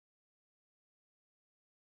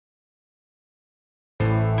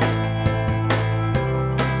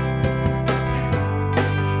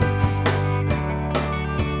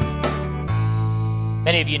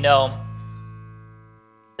many of you know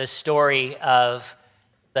the story of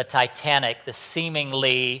the Titanic, the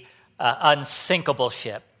seemingly unsinkable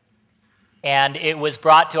ship? And it was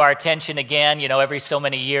brought to our attention again. You know, every so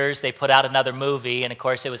many years they put out another movie, and of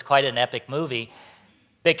course it was quite an epic movie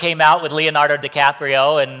that came out with Leonardo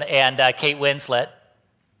DiCaprio and Kate Winslet.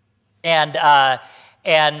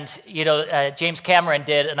 And you know, James Cameron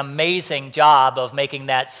did an amazing job of making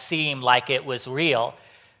that seem like it was real.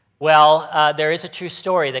 Well, there is a true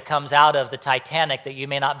story that comes out of the Titanic that you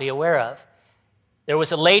may not be aware of. There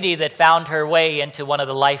was a lady that found her way into one of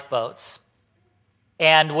the lifeboats.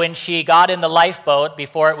 And when she got in the lifeboat,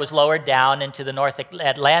 before it was lowered down into the North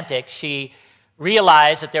Atlantic, she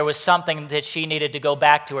realized that there was something that she needed to go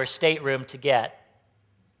back to her stateroom to get.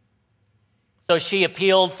 So she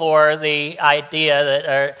appealed for the idea that,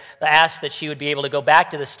 or asked that she would be able to go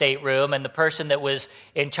back to the stateroom, and the person that was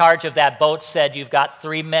in charge of that boat said, "You've got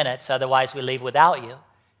 3 minutes, otherwise we leave without you."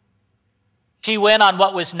 She went on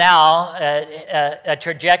what was now a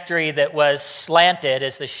trajectory that was slanted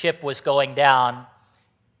as the ship was going down.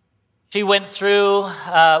 She went through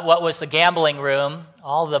what was the gambling room.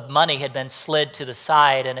 All the money had been slid to the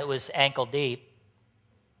side, and it was ankle deep.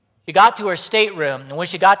 She got to her stateroom, and when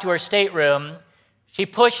she got to her stateroom, she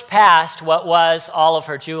pushed past what was all of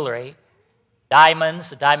her jewelry,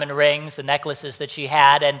 diamonds, the diamond rings, the necklaces that she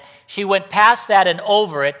had, and she went past that and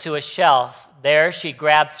over it to a shelf. There she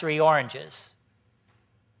grabbed 3 oranges.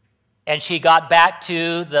 And she got back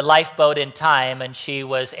to the lifeboat in time, and she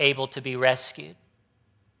was able to be rescued.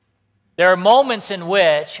 There are moments in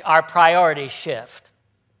which our priorities shift.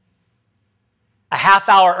 A half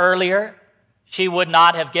hour earlier, she would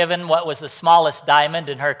not have given what was the smallest diamond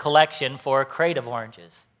in her collection for a crate of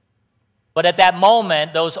oranges. But at that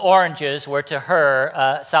moment, those oranges were to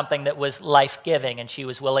her something that was life-giving, and she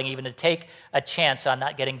was willing even to take a chance on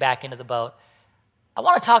not getting back into the boat. I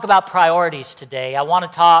want to talk about priorities today. I want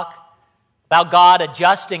to talk about God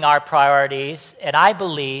adjusting our priorities, and I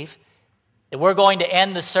believe that we're going to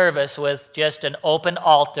end the service with just an open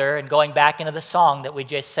altar and going back into the song that we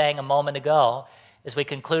just sang a moment ago as we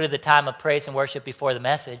concluded the time of praise and worship before the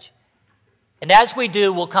message. And as we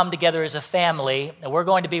do, we'll come together as a family, and we're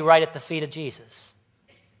going to be right at the feet of Jesus.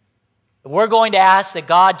 We're going to ask that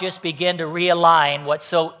God just begin to realign what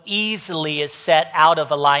so easily is set out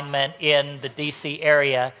of alignment in the D.C.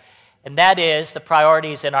 area, and that is the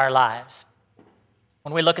priorities in our lives.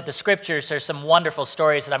 When we look at the scriptures, there's some wonderful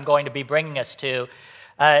stories that I'm going to be bringing us to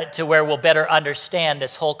where we'll better understand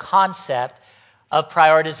this whole concept of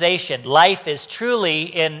prioritization. Life is truly,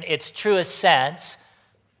 in its truest sense,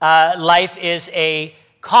 life is a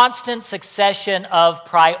constant succession of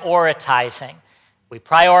prioritizing. We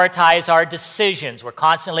prioritize our decisions. We're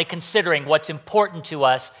constantly considering what's important to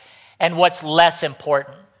us and what's less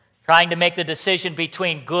important, trying to make the decision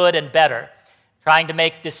between good and better, trying to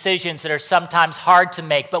make decisions that are sometimes hard to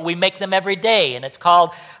make, but we make them every day, and it's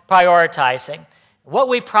called prioritizing. What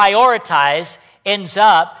we prioritize ends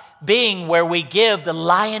up being where we give the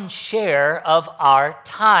lion's share of our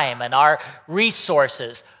time and our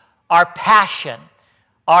resources, our passion,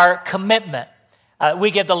 our commitment.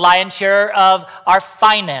 We give the lion's share of our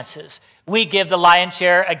finances. We give the lion's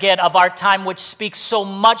share, again, of our time, which speaks so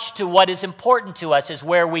much to what is important to us, is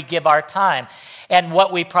where we give our time. And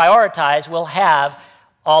what we prioritize will have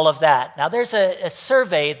all of that. Now, there's a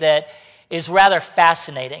survey that is rather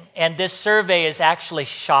fascinating, and this survey is actually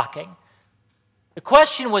shocking. The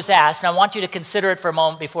question was asked, and I want you to consider it for a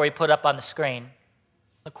moment before we put it up on the screen.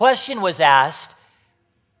 The question was asked,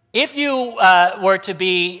 if you were to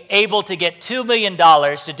be able to get $2 million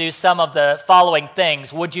to do some of the following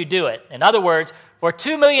things, would you do it? In other words, for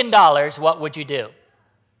 $2 million, what would you do?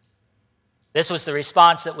 This was the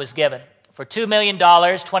response that was given. For $2 million,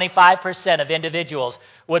 25% of individuals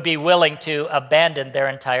would be willing to abandon their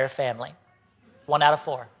entire family. 1 out of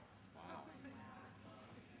 4.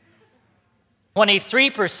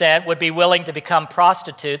 23% would be willing to become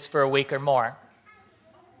prostitutes for a week or more.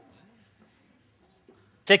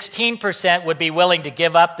 16% would be willing to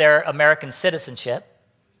give up their American citizenship.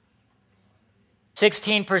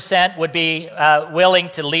 16% would be willing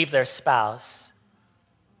to leave their spouse.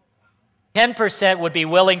 10% would be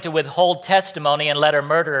willing to withhold testimony and let a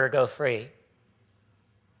murderer go free.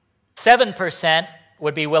 7%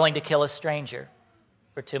 would be willing to kill a stranger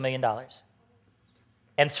for $2 million.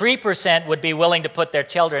 And 3% would be willing to put their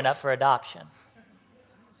children up for adoption.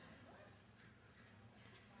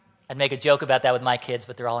 I'd make a joke about that with my kids,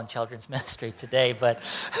 but they're all in children's ministry today, but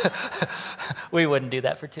we wouldn't do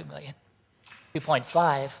that for $2 million.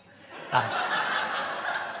 2.5.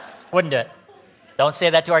 Wouldn't do it. Don't say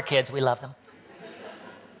that to our kids. We love them.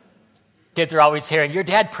 Kids are always hearing, your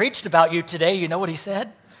dad preached about you today. You know what he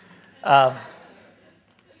said? And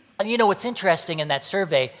you know what's interesting in that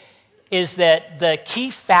survey is that the key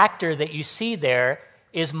factor that you see there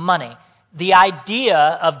is money. The idea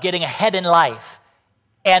of getting ahead in life.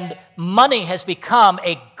 And money has become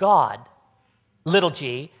a god, little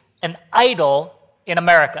g, an idol in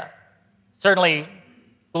America. Certainly,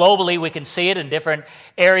 globally, we can see it in different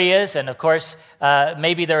areas. And of course,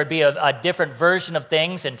 maybe there would be a different version of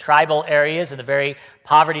things in tribal areas, in the very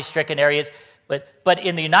poverty-stricken areas. But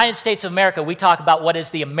in the United States of America, we talk about what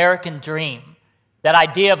is the American dream, that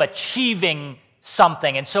idea of achieving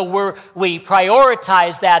something. And so we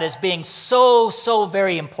prioritize that as being so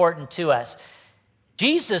very important to us.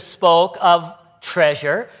 Jesus spoke of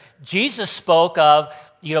treasure. Jesus spoke of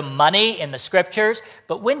money in the scriptures.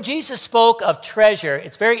 But when Jesus spoke of treasure,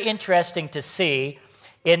 it's very interesting to see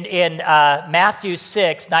in Matthew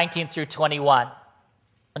 6, 19 through 21,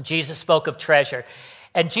 when Jesus spoke of treasure.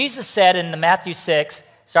 And Jesus said in the Matthew 6,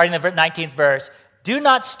 starting the 19th verse, "Do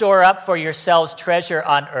not store up for yourselves treasure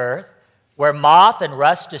on earth, where moth and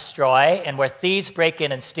rust destroy, and where thieves break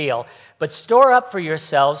in and steal. But store up for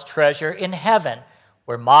yourselves treasure in heaven,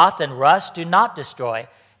 where moth and rust do not destroy,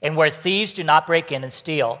 and where thieves do not break in and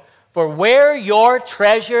steal. For where your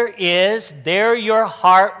treasure is, there your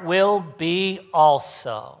heart will be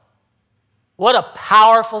also." What a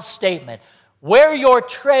powerful statement. Where your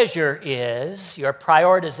treasure is, your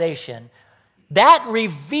prioritization, that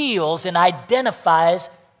reveals and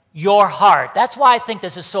identifies your heart. That's why I think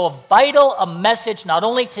this is so vital a message, not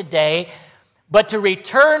only today, but to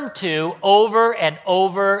return to over and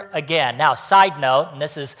over again. Now, side note, and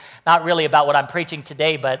this is not really about what I'm preaching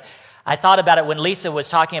today, but I thought about it when Lisa was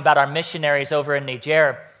talking about our missionaries over in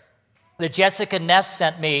Niger. The Jessica Neff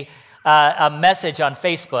sent me a message on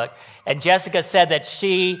Facebook, and Jessica said that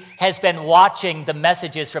she has been watching the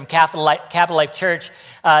messages from Capital Life Church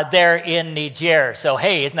there in Niger. So,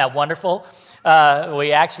 hey, isn't that wonderful?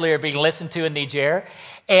 We actually are being listened to in Niger.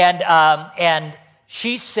 And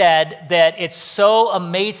she said that it's so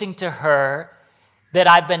amazing to her that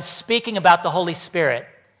I've been speaking about the Holy Spirit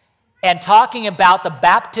and talking about the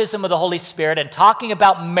baptism of the Holy Spirit and talking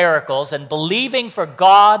about miracles and believing for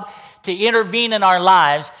God to intervene in our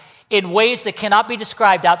lives in ways that cannot be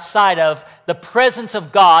described outside of the presence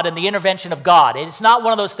of God and the intervention of God. It's not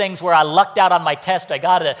one of those things where I lucked out on my test, I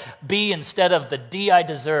got a B instead of the D I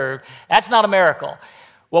deserved. That's not a miracle.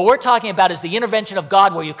 What we're talking about is the intervention of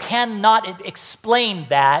God where you cannot explain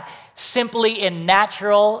that simply in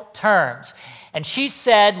natural terms. And she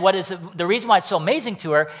said what is the reason why it's so amazing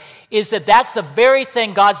to her is that that's the very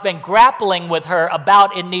thing God's been grappling with her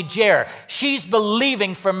about in Niger. She's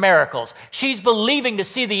believing for miracles. She's believing to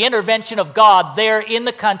see the intervention of God there in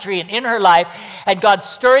the country and in her life, and God's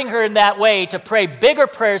stirring her in that way to pray bigger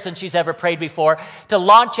prayers than she's ever prayed before, to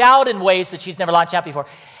launch out in ways that she's never launched out before.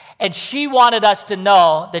 And she wanted us to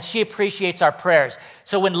know that she appreciates our prayers.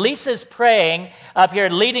 So when Lisa's praying up here,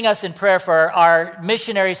 leading us in prayer for our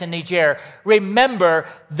missionaries in Niger, remember,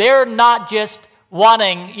 they're not just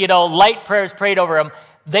wanting, light prayers prayed over them.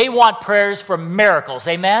 They want prayers for miracles.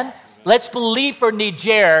 Amen? Let's believe for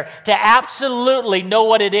Niger to absolutely know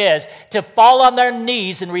what it is, to fall on their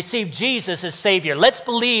knees and receive Jesus as Savior. Let's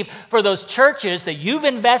believe for those churches that you've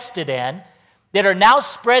invested in that are now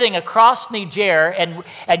spreading across Niger,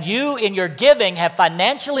 and you in your giving have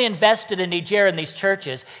financially invested in Niger in these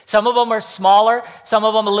churches. Some of them are smaller, some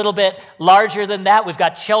of them a little bit larger than that. We've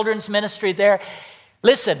got children's ministry there.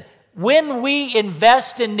 Listen, when we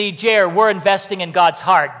invest in Niger, we're investing in God's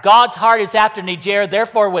heart. God's heart is after Niger.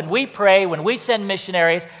 Therefore, when we pray, when we send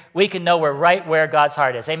missionaries, we can know we're right where God's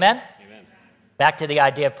heart is. Amen? Amen. Back to the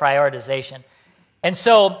idea of prioritization. And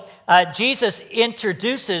so Jesus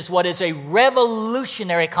introduces what is a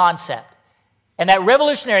revolutionary concept. And that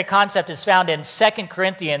revolutionary concept is found in 2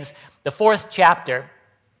 Corinthians, the 4th chapter,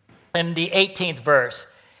 in the 18th verse.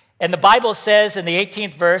 And the Bible says in the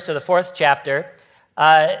 18th verse of the 4th chapter,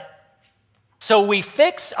 "So we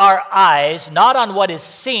fix our eyes not on what is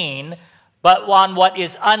seen, but on what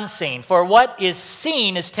is unseen. For what is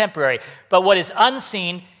seen is temporary, but what is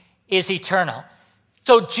unseen is eternal."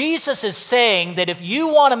 So Jesus is saying that if you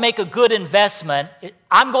want to make a good investment,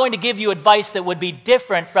 I'm going to give you advice that would be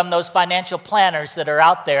different from those financial planners that are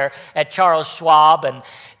out there at Charles Schwab and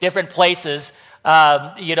different places,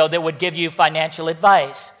 that would give you financial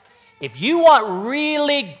advice. If you want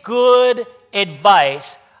really good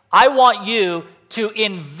advice, I want you to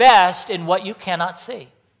invest in what you cannot see.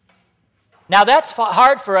 Now, that's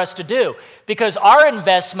hard for us to do because our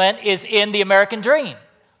investment is in the American dream.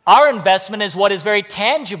 Our investment is what is very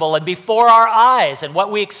tangible and before our eyes and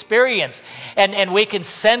what we experience and we can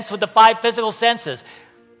sense with the 5 physical senses.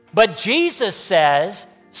 But Jesus says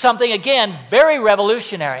something, again, very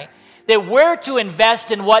revolutionary, that we're to invest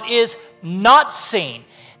in what is not seen.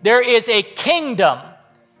 There is a kingdom,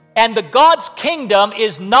 and God's kingdom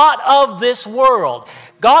is not of this world.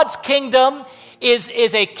 God's kingdom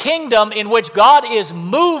is a kingdom in which God is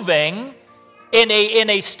moving. In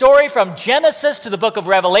a story from Genesis to the book of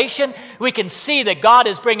Revelation, we can see that God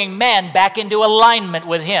is bringing man back into alignment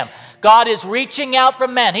with him. God is reaching out for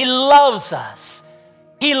man. He loves us.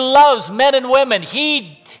 He loves men and women.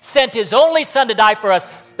 He sent his only son to die for us.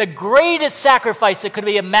 The greatest sacrifice that could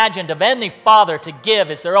be imagined of any father to give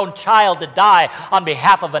is their own child to die on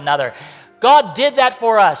behalf of another. God did that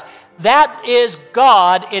for us. That is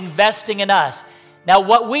God investing in us. Now,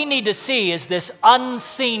 what we need to see is this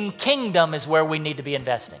unseen kingdom is where we need to be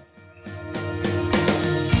investing.